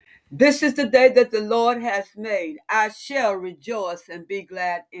This is the day that the Lord has made. I shall rejoice and be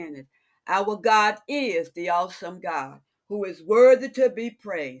glad in it. Our God is the awesome God who is worthy to be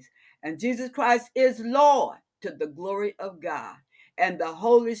praised. And Jesus Christ is Lord to the glory of God. And the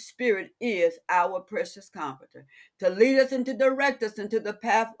Holy Spirit is our precious comforter to lead us and to direct us into the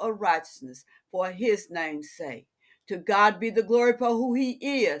path of righteousness for his name's sake. To God be the glory for who he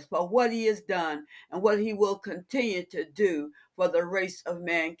is, for what he has done, and what he will continue to do for the race of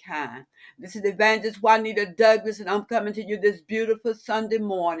mankind. This is Evangelist Juanita Douglas, and I'm coming to you this beautiful Sunday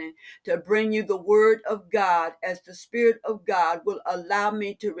morning to bring you the word of God as the Spirit of God will allow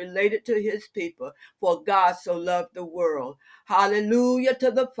me to relate it to his people. For God so loved the world. Hallelujah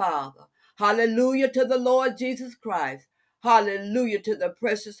to the Father. Hallelujah to the Lord Jesus Christ. Hallelujah to the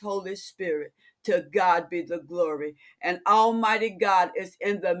precious Holy Spirit. To God be the glory. And Almighty God is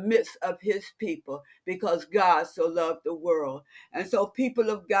in the midst of his people because God so loved the world. And so, people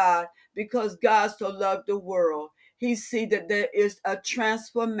of God, because God so loved the world, he see that there is a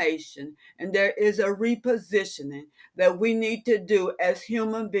transformation and there is a repositioning that we need to do as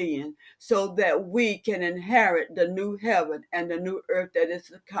human beings so that we can inherit the new heaven and the new earth that is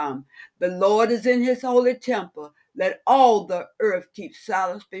to come. The Lord is in his holy temple. Let all the earth keep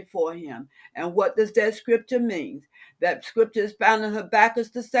silence before him. And what does that scripture mean? That scripture is found in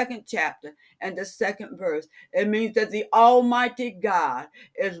Habakkuk, the second chapter and the second verse. It means that the Almighty God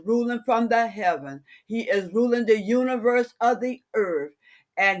is ruling from the heaven. He is ruling the universe of the earth.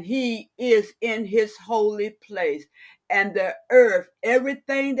 And he is in his holy place. And the earth,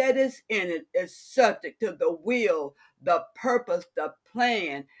 everything that is in it, is subject to the will, the purpose, the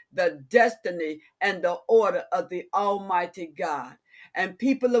plan, the destiny, and the order of the Almighty God. And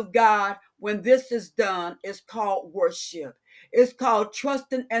people of God, when this is done, it's called worship. It's called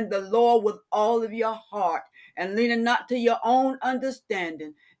trusting in the Lord with all of your heart and leaning not to your own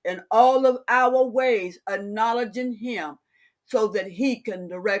understanding. In all of our ways, acknowledging him so that he can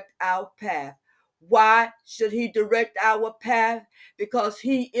direct our path. Why should he direct our path? Because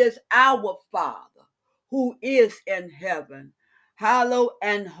he is our Father who is in heaven. Hallowed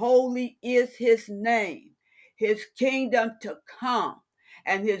and holy is his name, his kingdom to come,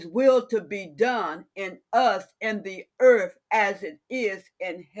 and his will to be done in us in the earth as it is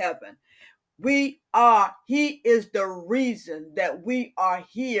in heaven. He is the reason that we are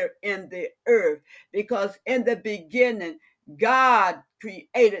here in the earth because in the beginning, God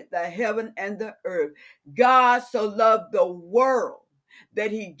created the heaven and the earth. God so loved the world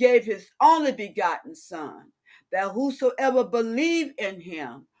that he gave his only begotten Son, that whosoever believe in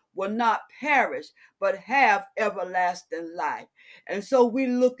him will not perish, but have everlasting life. And so we're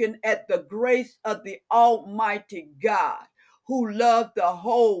looking at the grace of the Almighty God who loved the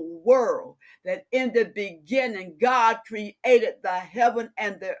whole world, that in the beginning God created the heaven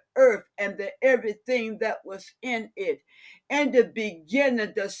and the earth and everything that was in it. In the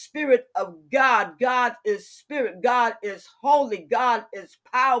beginning, the Spirit of God, God is Spirit, God is holy, God is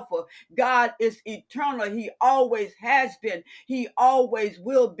powerful, God is eternal. He always has been, He always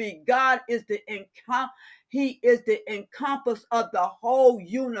will be. God is He is the encompass of the whole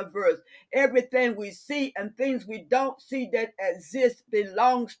universe. Everything we see and things we don't see that exist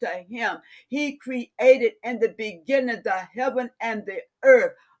belongs to him. He created in the beginning the heaven and the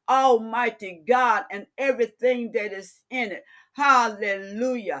earth, Almighty God, and everything that is in it.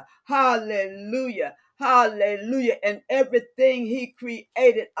 Hallelujah, hallelujah, hallelujah. And everything he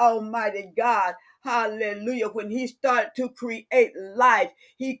created, Almighty God, hallelujah. When he started to create life,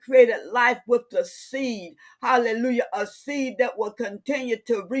 he created life with the seed. Hallelujah. A seed that will continue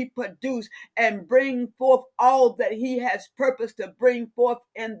to reproduce and bring forth all that he has purposed to bring forth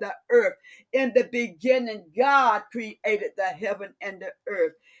in the earth. In the beginning, God created the heaven and the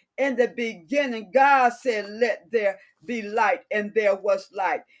earth. In the beginning, God said, let there be light, and there was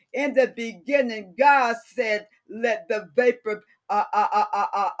light. In the beginning, God said, let the vapor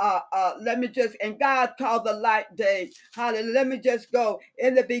let me just, and God called the light day. Hallelujah. Let me just go.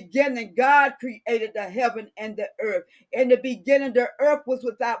 In the beginning, God created the heaven and the earth. In the beginning, the earth was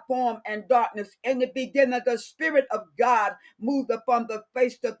without form and darkness. In the beginning, the Spirit of God moved upon the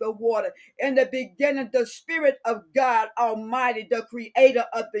face of the water. In the beginning, the Spirit of God Almighty, the creator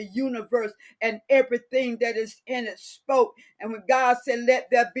of the universe and everything that is in it, spoke. And when God said, let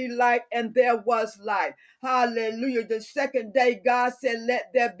there be light, and there was light. Hallelujah. The second day, God said,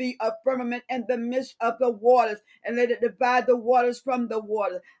 let there be a firmament in the midst of the waters, and let it divide the waters from the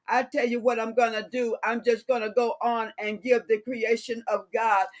waters. I tell you what I'm going to do. I'm just going to go on and give the creation of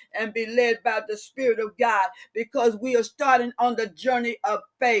God and be led by the Spirit of God, because we are starting on the journey of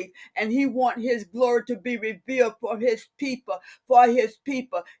faith, and He wants His glory to be revealed for His people, for His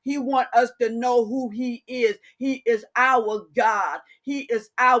people. He wants us to know who He is. He is our God. He is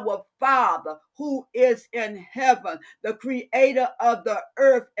our Father who is in heaven, the creator of the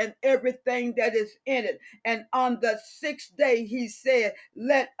earth and everything that is in it. And on the sixth day, He said,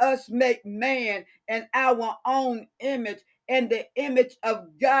 let us make man in our own image, in the image of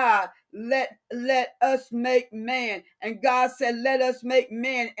God. Let us make man. And God said, let us make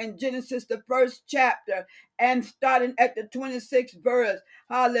man in Genesis, the first chapter, and starting at the 26th verse.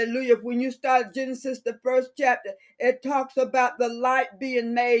 Hallelujah. When you start Genesis, the first chapter, it talks about the light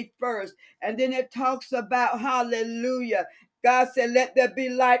being made first. And then it talks about, hallelujah, God said, let there be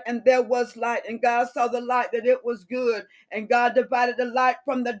light, and there was light. And God saw the light that it was good. And God divided the light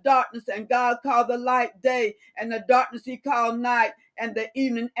from the darkness. And God called the light day, and the darkness He called night. And the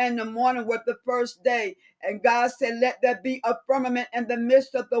evening and the morning were the first day. And God said, let there be a firmament in the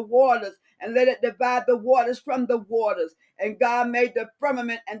midst of the waters, and let it divide the waters from the waters. And God made the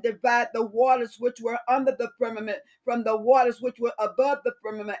firmament and divide the waters which were under the firmament from the waters which were above the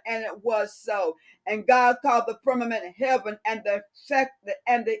firmament, and it was so. And God called the firmament heaven, and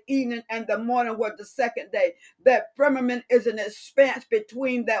the evening and the morning were the second day. That firmament is an expanse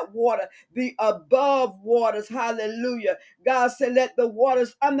between that water, the above waters. Hallelujah. God said, let the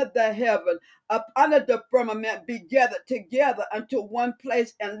waters under the heaven, up under the firmament, be gathered together unto one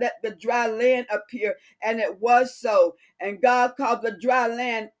place, and let the dry land appear. And it was so. And God called the dry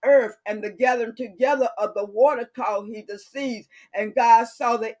land earth, and the gathering together of the water called He the seas. And God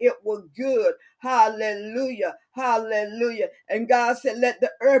saw that it was good. Hallelujah. Hallelujah. And God said, let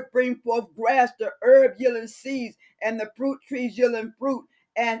the earth bring forth grass, the herb yielding seeds, and the fruit trees yielding fruit,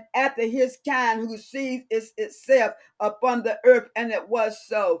 and after his kind, whose seed is itself upon the earth. And it was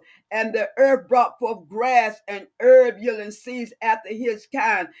so. And the earth brought forth grass and herb yielding seeds after his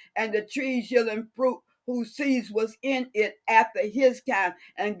kind, and the trees yielding fruit, whose seeds was in it after his kind.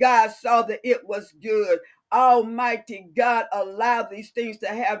 And God saw that it was good. Almighty God allowed these things to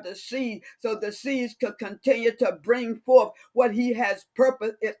have the seed, so the seeds could continue to bring forth what He has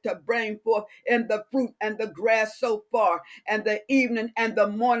purposed it to bring forth in the fruit and the grass so far. And the evening and the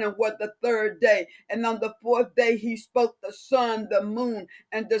morning were the third day. And on the fourth day He spoke the sun, the moon,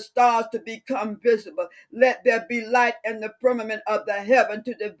 and the stars to become visible. Let there be light in the firmament of the heaven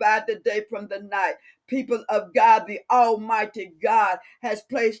to divide the day from the night. People of God, the Almighty God has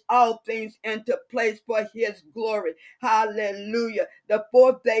placed all things into place for His glory. Hallelujah. The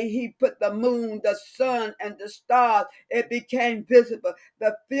fourth day He put the moon, the sun, and the stars. It became visible.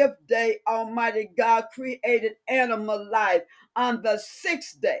 The fifth day, Almighty God created animal life. On the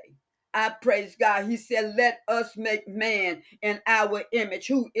sixth day, I praise God. He said, let us make man in our image.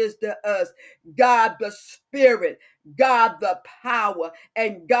 Who is the us? God the Spirit, God the power,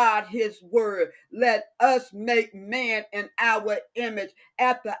 and God His word. Let us make man in our image,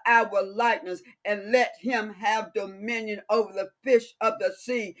 after our likeness, and let him have dominion over the fish of the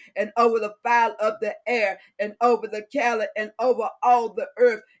sea, and over the fowl of the air, and over the cattle, and over all the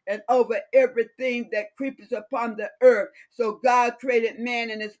earth, and over everything that creeps upon the earth. So God created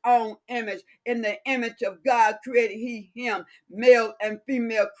man in His own image. In the image of God created He him. Male and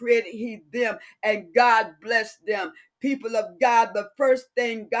female created He them. And God blessed them. People of God, the first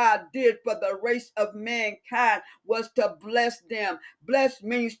thing God did for the race of mankind was to bless them. Bless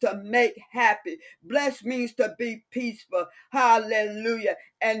means to make happy. Bless means to be peaceful. Hallelujah.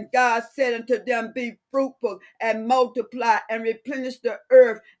 And God said unto them, be fruitful and multiply and replenish the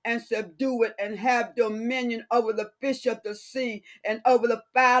earth and subdue it, and have dominion over the fish of the sea, and over the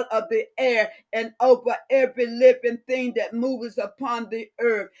fowl of the air, and over every living thing that moves upon the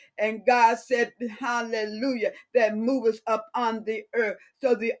earth. And God said, hallelujah, that moves upon the earth.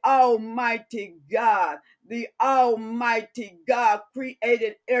 So the Almighty God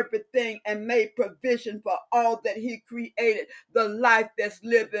created everything and made provision for all that He created, the life that's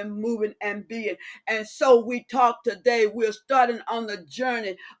living, moving, and being. And so we talk today. We're starting on the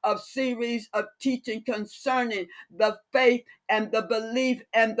journey of series of teaching concerning the faith and the belief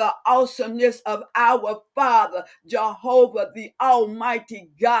and the awesomeness of our Father, Jehovah, the Almighty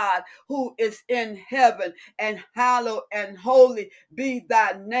God, who is in heaven, and hallowed and holy be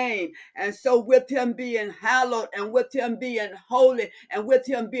thy name. And so with Him being hallowed, and with him being holy, and with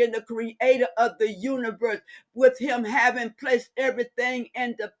him being the creator of the universe, with him having placed everything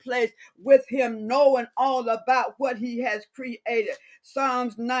into place, with him knowing all about what he has created.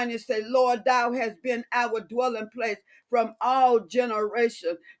 Psalms 90 say, Lord, thou hast been our dwelling place from all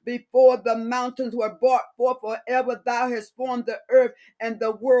generations. Before the mountains were brought forth forever, thou hast formed the earth and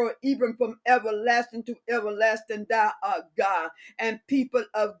the world, even from everlasting to everlasting, thou art God. And people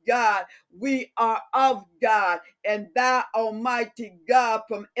of God, we are of God, and thou, Almighty God,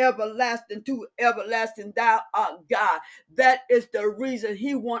 from everlasting to everlasting, thou art God. That is the reason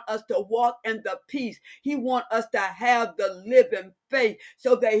he wants us to walk in the peace. He wants us to have the living faith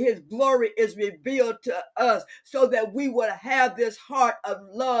so that his glory is revealed to us, so that we would have this heart of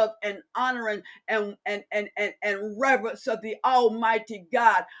love and honoring and reverence of the Almighty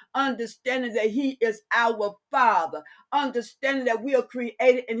God, understanding that he is our Father, understanding that we are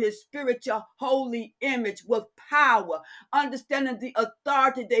created in his spiritual holy image with power, understanding the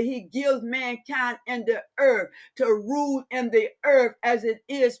authority that he gives mankind in the earth to rule in the earth as it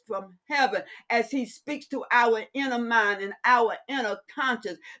is from heaven, as he speaks to our inner mind and our inner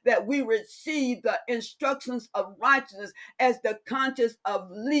conscience, that we receive the instructions of righteousness as the conscience of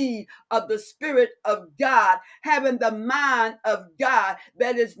lead of the Spirit of God, having the mind of God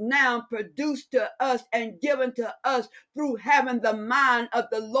that is now produced to us and given to us through having the mind of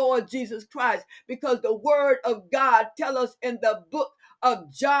the Lord Jesus Christ. Because the word of God tells us in the book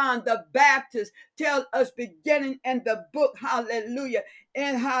of John the Baptist, tell us beginning in the book, hallelujah,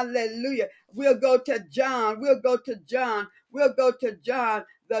 and hallelujah. We'll go to John,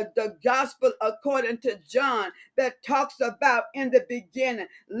 the gospel according to John, that talks about in the beginning.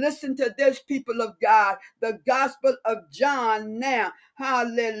 Listen to this, people of God, the gospel of John now.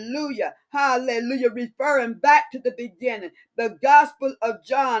 Hallelujah, hallelujah, referring back to the beginning. The gospel of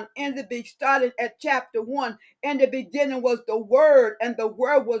John in the beginning, starting at chapter 1. In the beginning was the Word, and the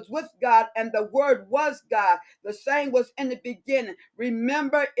Word was with God, and the Word was God. The same was in the beginning.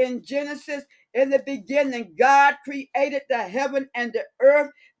 Remember in Genesis, in the beginning, God created the heaven and the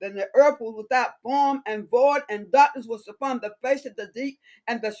earth. Then the earth was without form and void, and darkness was upon the face of the deep,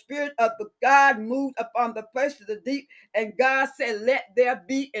 and the Spirit of the God moved upon the face of the deep. And God said, let there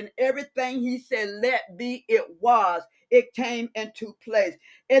be, and everything he said, let be, it was. It came into place.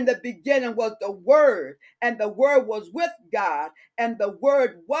 In the beginning was the Word, and the Word was with God, and the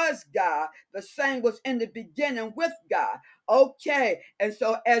Word was God. The same was in the beginning with God. Okay, and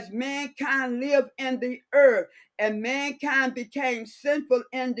so as mankind lived in the earth, and mankind became sinful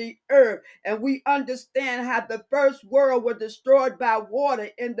in the earth, and we understand how the first world was destroyed by water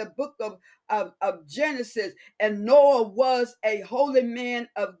in the book of Genesis, and Noah was a holy man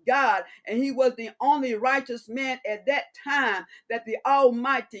of God, and he was the only righteous man at that time that the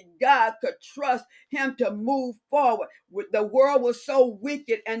Almighty God could trust him to move forward. The world was so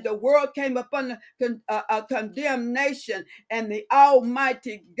wicked, and the world came upon a condemnation, and the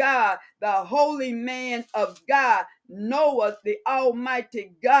Almighty God, the holy man of God, Noah, the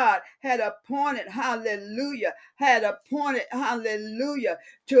Almighty God, had appointed, hallelujah,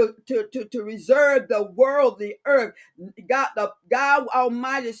 to reserve the world, the earth. God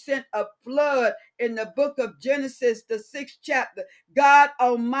Almighty sent a flood in the book of Genesis, the 6th chapter. God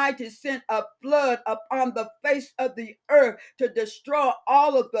Almighty sent a flood upon the face of the earth to destroy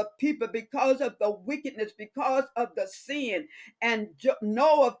all of the people because of the wickedness, because of the sin. And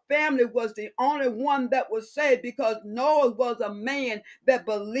Noah's family was the only one that was saved, because Noah was a man that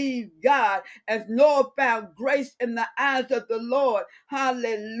believed God, as Noah found grace in the eyes of the Lord.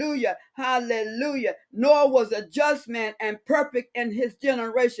 Hallelujah, hallelujah. Noah was a just man and perfect in his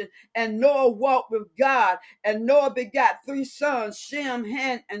generation, and Noah walked with God. And Noah begot 3 sons, Shem,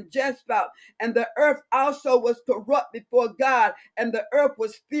 Ham, and Japheth. And the earth also was corrupt before God, and the earth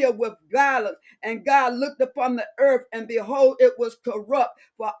was filled with violence. And God looked upon the earth, and behold, it was corrupt,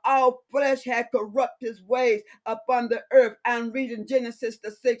 for all flesh had corrupt his ways upon the earth. I'm reading Genesis, the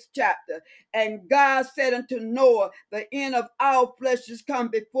 6th chapter. And God said unto Noah, the end of all flesh is come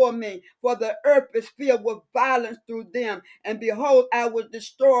before me, for the earth is filled with violence through them. And behold, I will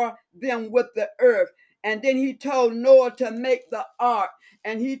destroy them with the earth. And then he told Noah to make the ark.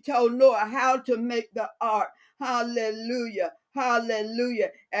 And he told Noah how to make the ark. Hallelujah.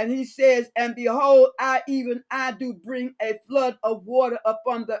 Hallelujah. And he says, and behold, I do bring a flood of water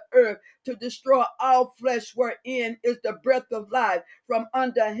upon the earth to destroy all flesh, wherein is the breath of life from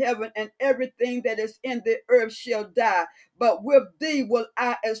under heaven, and everything that is in the earth shall die. But with thee will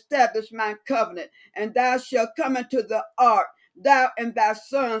I establish my covenant, and thou shalt come into the ark, thou and thy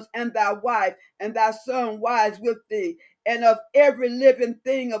sons and thy wife, and thy son wives with thee, and of every living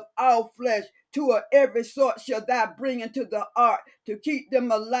thing of all flesh two of every sort shall thou bring into the ark to keep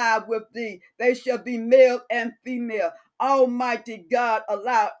them alive with thee. They shall be male and female. Almighty God,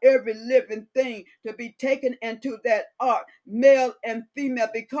 allow every living thing to be taken into that ark, male and female,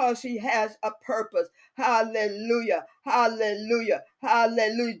 because he has a purpose. Hallelujah, hallelujah,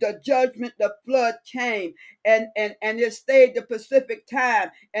 hallelujah. The judgment, the flood came, and it stayed the Pacific time.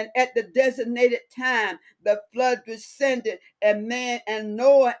 And at the designated time, the flood descended, and man and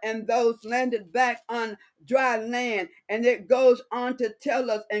Noah and those landed back on dry land. And it goes on to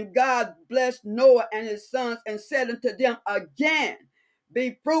tell us, and God blessed Noah and his sons and said unto them again,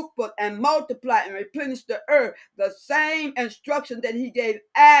 be fruitful and multiply and replenish the earth. The same instruction that he gave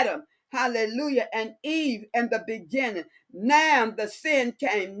Adam, hallelujah, and Eve in the beginning. Now the sin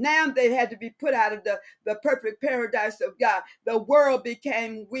came. Now they had to be put out of the perfect paradise of God. The world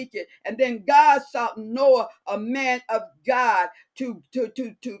became wicked. And then God sought Noah, a man of God, to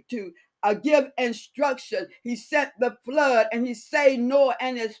give instruction. He sent the flood and he saved Noah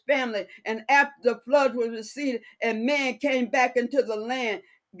and his family. And after the flood was receded and man came back into the land,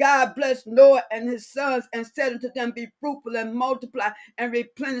 God blessed Noah and his sons and said unto them, be fruitful and multiply and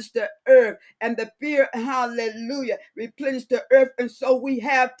replenish the earth. And the fear, hallelujah, replenish the earth. And so we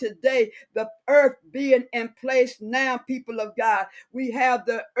have today the earth being in place now, people of God. We have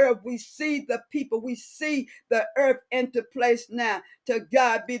the earth. We see the people. We see the earth into place now. To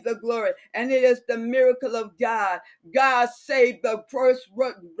God be the glory. And it is the miracle of God. God saved the first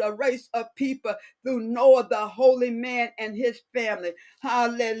the race of people through Noah, the holy man, and his family.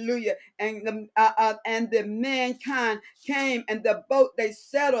 Hallelujah. And the mankind came, and the boat they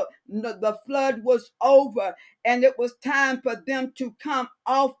settled. The flood was over, and it was time for them to come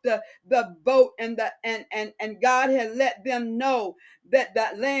off the boat, and God had let them know that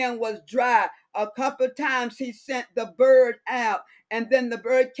the land was dry. A couple of times he sent the bird out, and then the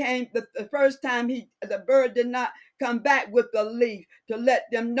bird came. The first time the bird did not come back with the leaf to let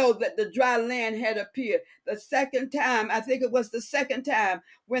them know that the dry land had appeared. The second time, I think it was the second time,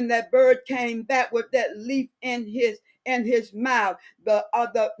 when that bird came back with that leaf in his mouth,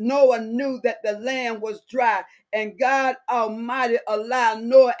 the Noah knew that the land was dry, and God Almighty allowed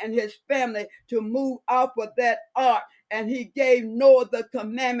Noah and his family to move off of that ark. And he gave Noah the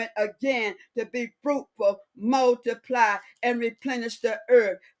commandment again to be fruitful, multiply, and replenish the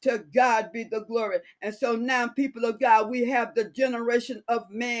earth. To God be the glory. And so now, people of God, we have the generation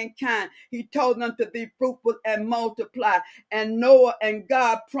of mankind. He told them to be fruitful and multiply. And Noah, and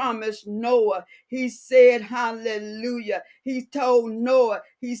God promised Noah, he said, hallelujah. He told Noah,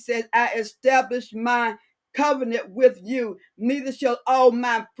 he said, I established my covenant with you, neither shall all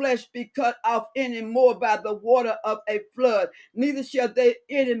my flesh be cut off any more by the water of a flood, neither shall there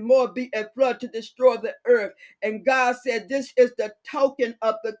any more be a flood to destroy the earth. And God said, this is the token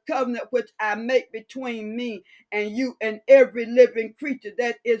of the covenant which I make between me and you and every living creature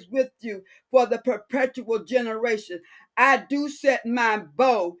that is with you for the perpetual generation. I do set my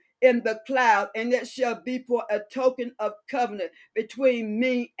bow in the cloud, and it shall be for a token of covenant between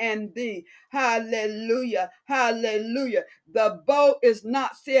me and thee. Hallelujah, hallelujah. The bow is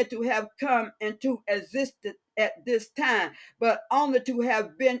not said to have come into existence at this time, but only to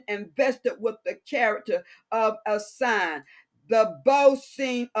have been invested with the character of a sign. The bow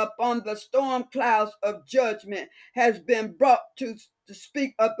seen upon the storm clouds of judgment has been brought to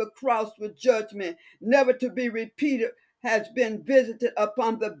speak of the cross with judgment, never to be repeated, has been visited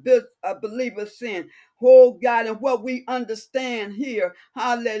upon the believer's sin. Oh God, and what we understand here,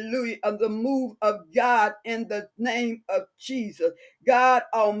 hallelujah, of the move of God in the name of Jesus. God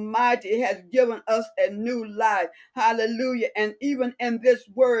Almighty has given us a new life. Hallelujah. And even in this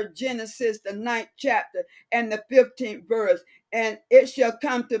word, Genesis, the 9th chapter and the 15th verse, and it shall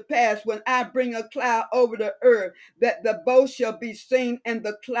come to pass when I bring a cloud over the earth, that the bow shall be seen in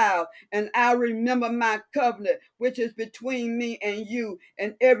the cloud, and I remember my covenant, which is between me and you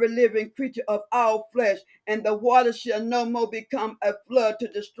and every living creature of all flesh. And the water shall no more become a flood to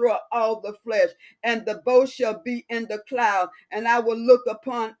destroy all the flesh. And the bow shall be in the cloud, and I will look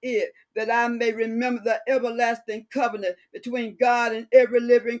upon it, that I may remember the everlasting covenant between God and every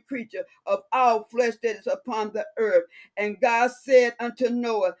living creature of all flesh that is upon the earth. And God said unto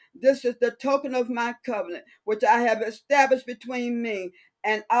Noah, this is the token of my covenant, which I have established between me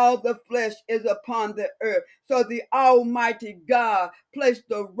and all the flesh is upon the earth. So the Almighty God placed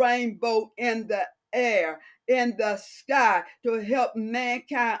the rainbow in the air, in the sky, to help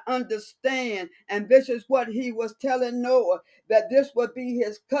mankind understand. And this is what he was telling Noah, that this would be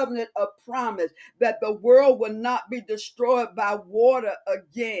his covenant of promise, that the world will not be destroyed by water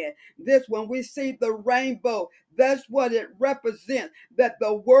again. This, when we see the rainbow, That's what it represents, that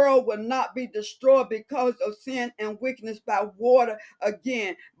the world will not be destroyed because of sin and wickedness by water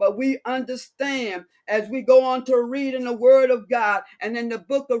again. But we understand as we go on to read in the Word of God and in the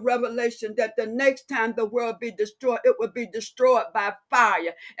book of Revelation that the next time the world be destroyed, it will be destroyed by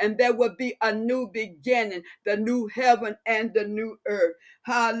fire, and there will be a new beginning, the new heaven and the new earth.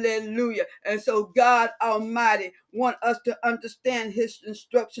 Hallelujah. And so God Almighty want us to understand his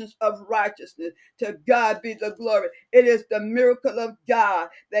instructions of righteousness. To God be the glory. It is the miracle of God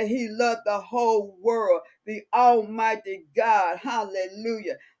that he loved the whole world, the Almighty God.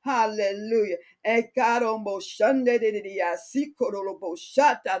 Hallelujah. Hallelujah. And God almost to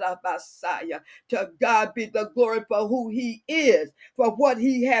God be the glory for who he is, for what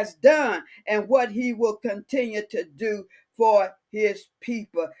he has done, and what he will continue to do for his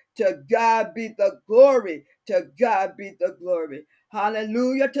people. To God be the glory. To God be the glory.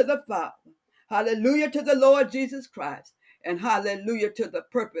 Hallelujah to the Father. Hallelujah to the Lord Jesus Christ. And hallelujah to the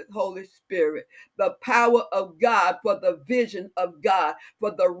perfect Holy Spirit. The power of God for the vision of God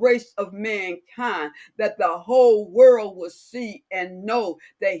for the race of mankind, that the whole world will see and know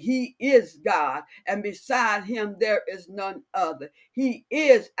that he is God, and beside him there is none other. He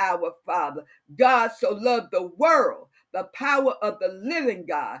is our Father. God so loved the world, the power of the living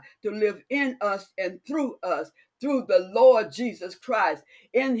God to live in us and through us, through the Lord Jesus Christ.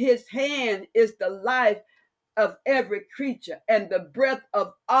 In his hand is the life of every creature and the breath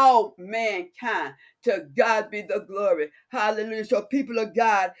of all mankind. To God be the glory. Hallelujah. So, people of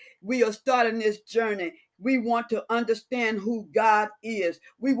God, we are starting this journey. We want to understand who God is.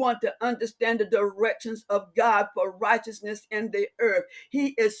 We want to understand the directions of God for righteousness in the earth.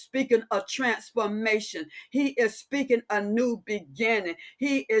 He is speaking a transformation. He is speaking a new beginning.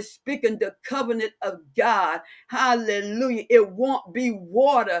 He is speaking the covenant of God. Hallelujah. It won't be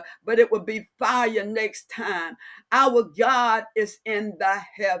water, but it will be fire next time. Our God is in the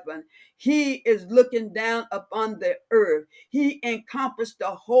heaven. He is looking down upon the earth. He encompassed the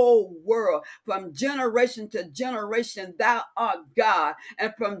whole world. From generation to generation, thou art God.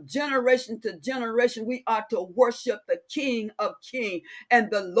 And from generation to generation, we are to worship the King of Kings and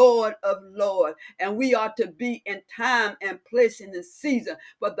the Lord of Lords. And we are to be in time and place in the season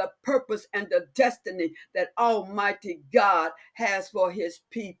for the purpose and the destiny that Almighty God has for his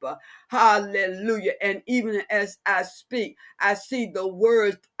people. Hallelujah. And even as I speak, I see the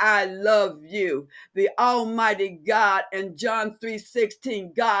words, I love you. The Almighty God in John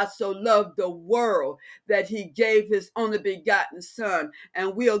 3:16, God so loved the world that he gave his only begotten son.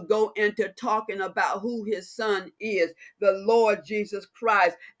 And we'll go into talking about who his son is, the Lord Jesus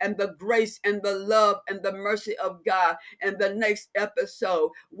Christ, and the grace and the love and the mercy of God. In the next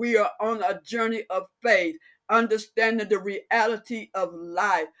episode, we are on a journey of faith, understanding the reality of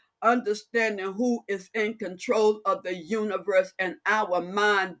life, understanding who is in control of the universe and our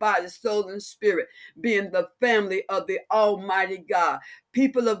mind, body, soul, and spirit, being the family of the Almighty God.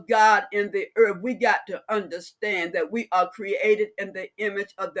 People of God in the earth, we got to understand that we are created in the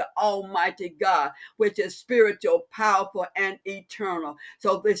image of the Almighty God, which is spiritual, powerful, and eternal.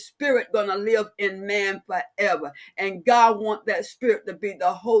 So the spirit gonna live in man forever. And God wants that spirit to be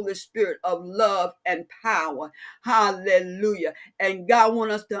the Holy Spirit of love and power. Hallelujah. And God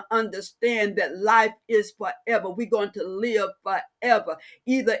wants us to understand that life is forever. We're going to live forever,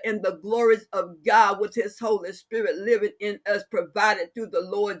 either in the glories of God with his Holy Spirit living in us, provided through the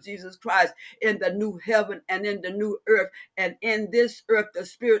Lord Jesus Christ, in the new heaven and in the new earth. And in this earth, the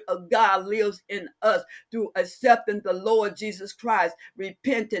Spirit of God lives in us through accepting the Lord Jesus Christ,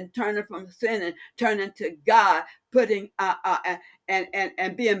 repenting, turning from sinning, turning to God, putting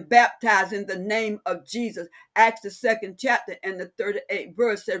and being baptized in the name of Jesus. Acts the 2nd chapter and the 38th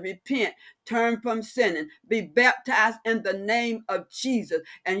verse said, repent, turn from sinning, be baptized in the name of Jesus,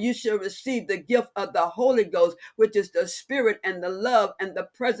 and you shall receive the gift of the Holy Ghost, which is the spirit and the love and the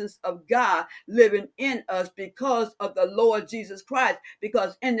presence of God living in us because of the Lord Jesus Christ.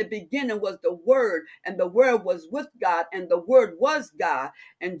 Because in the beginning was the Word, and the Word was with God, and the Word was God.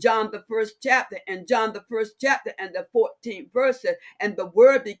 And John the 1st chapter and the 14th verse says, and the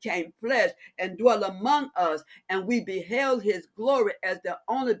Word became flesh and dwelt among us, and we beheld his glory as the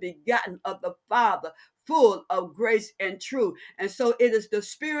only begotten of the Father, full of grace and truth. And so it is the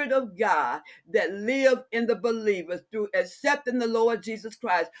Spirit of God that live in the believers through accepting the Lord Jesus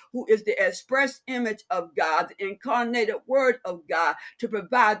Christ, who is the express image of God, the incarnated Word of God, to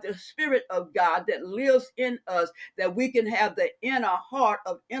provide the Spirit of God that lives in us, that we can have the inner heart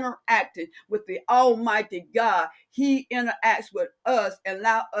of interacting with the Almighty God. He interacts with us and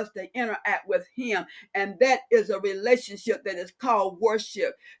allow us to interact with him. And that is a relationship that is called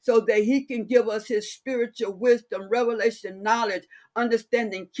worship, so that he can give us his Spirit spiritual wisdom, revelation, knowledge,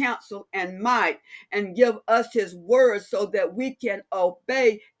 understanding, counsel, and might, and give us his word so that we can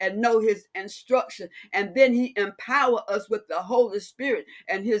obey and know his instruction. And then he empower us with the Holy Spirit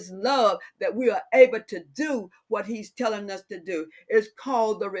and his love that we are able to do what he's telling us to do. It's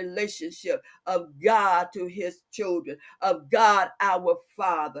called the relationship of God to his children, of God our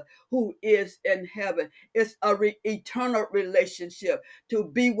Father who is in heaven. It's a eternal relationship, to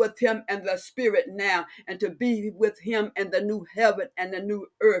be with him and the Spirit now, and to be with him in the new heaven and the new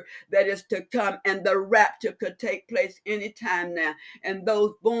earth that is to come. And the rapture could take place anytime now, and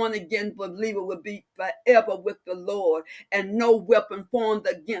those born again believers will be forever with the Lord, and no weapon formed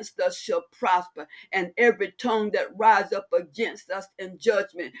against us shall prosper, and every tongue that rise up against us in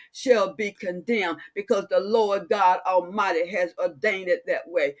judgment shall be condemned, because the Lord God Almighty has ordained it that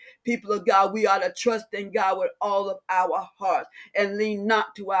way. People of God, we ought to trust in God with all of our hearts and lean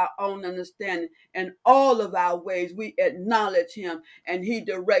not to our own understanding. In all of our ways, we acknowledge him, and he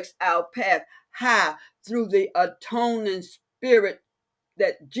directs our path. How? Through the atoning spirit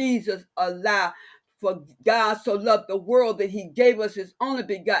that Jesus allowed. For God so loved the world that he gave us his only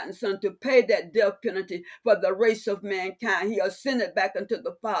begotten son to pay that death penalty for the race of mankind. He ascended back unto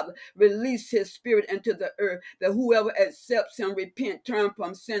the Father, released his spirit into the earth, that whoever accepts him, repent, turn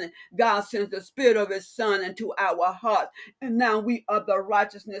from sinning, God sends the spirit of his son into our hearts. And now we are the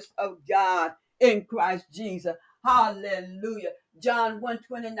righteousness of God in Christ Jesus. Hallelujah. John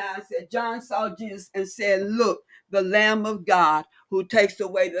 1:29 said, John saw Jesus and said, look, the Lamb of God who takes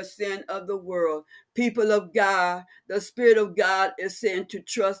away the sin of the world. People of God, the Spirit of God is saying to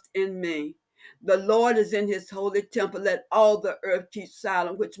trust in me. The Lord is in his holy temple. Let all the earth keep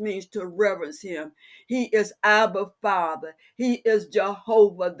silent, which means to reverence him. He is Abba Father. He is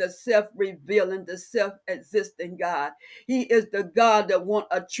Jehovah, the self-revealing, the self-existing God. He is the God that wants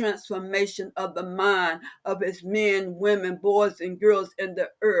a transformation of the mind of his men, women, boys, and girls in the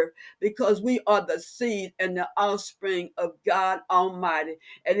earth, because we are the seed and the offspring of God Almighty.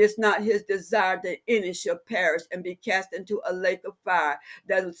 And it's not his desire that any shall perish and be cast into a lake of fire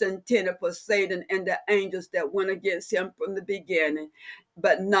that was intended for Satan and the angels that went against him from the beginning,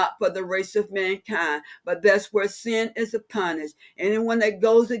 but not for the race of mankind. But that's where sin is punished. Anyone that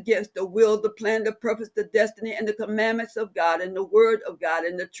goes against the will, the plan, the purpose, the destiny, and the commandments of God, and the word of God,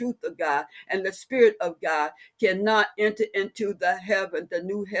 and the truth of God, and the Spirit of God cannot enter into the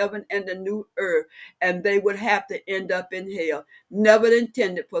new heaven and the new earth, and they would have to end up in hell. Never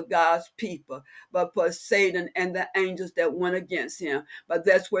intended for God's people, but for Satan and the angels that went against him. But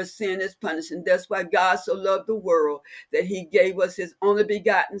that's where sin is punished, and that's why God so loved the world that he gave us his only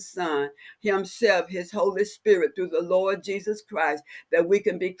begotten Son, himself, his Holy Spirit, through the Lord Jesus Christ, that we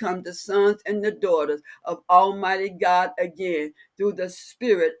can become the sons and the daughters of Almighty God again, through the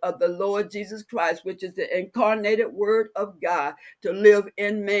Spirit of the Lord Jesus Christ, which is the incarnated Word of God, to live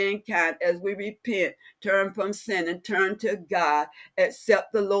in mankind as we repent, turn from sin, and turn to God.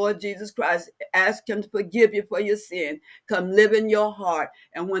 Accept the Lord Jesus Christ. Ask him to forgive you for your sin. Come live in your heart.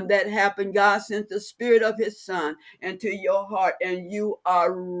 And when that happens, God sends the Spirit of his Son into your heart, and you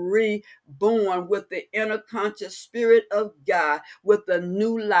are reborn with the inner conscious Spirit of God, with the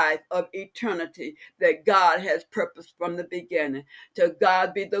new life of eternity that God has purposed from the beginning. To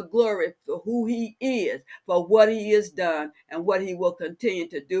God be the glory for who he is, for what he has done, and what he will continue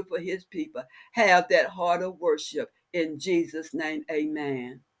to do for his people. Have that heart of worship. In Jesus' name,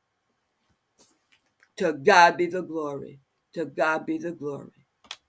 amen. To God be the glory. To God be the glory.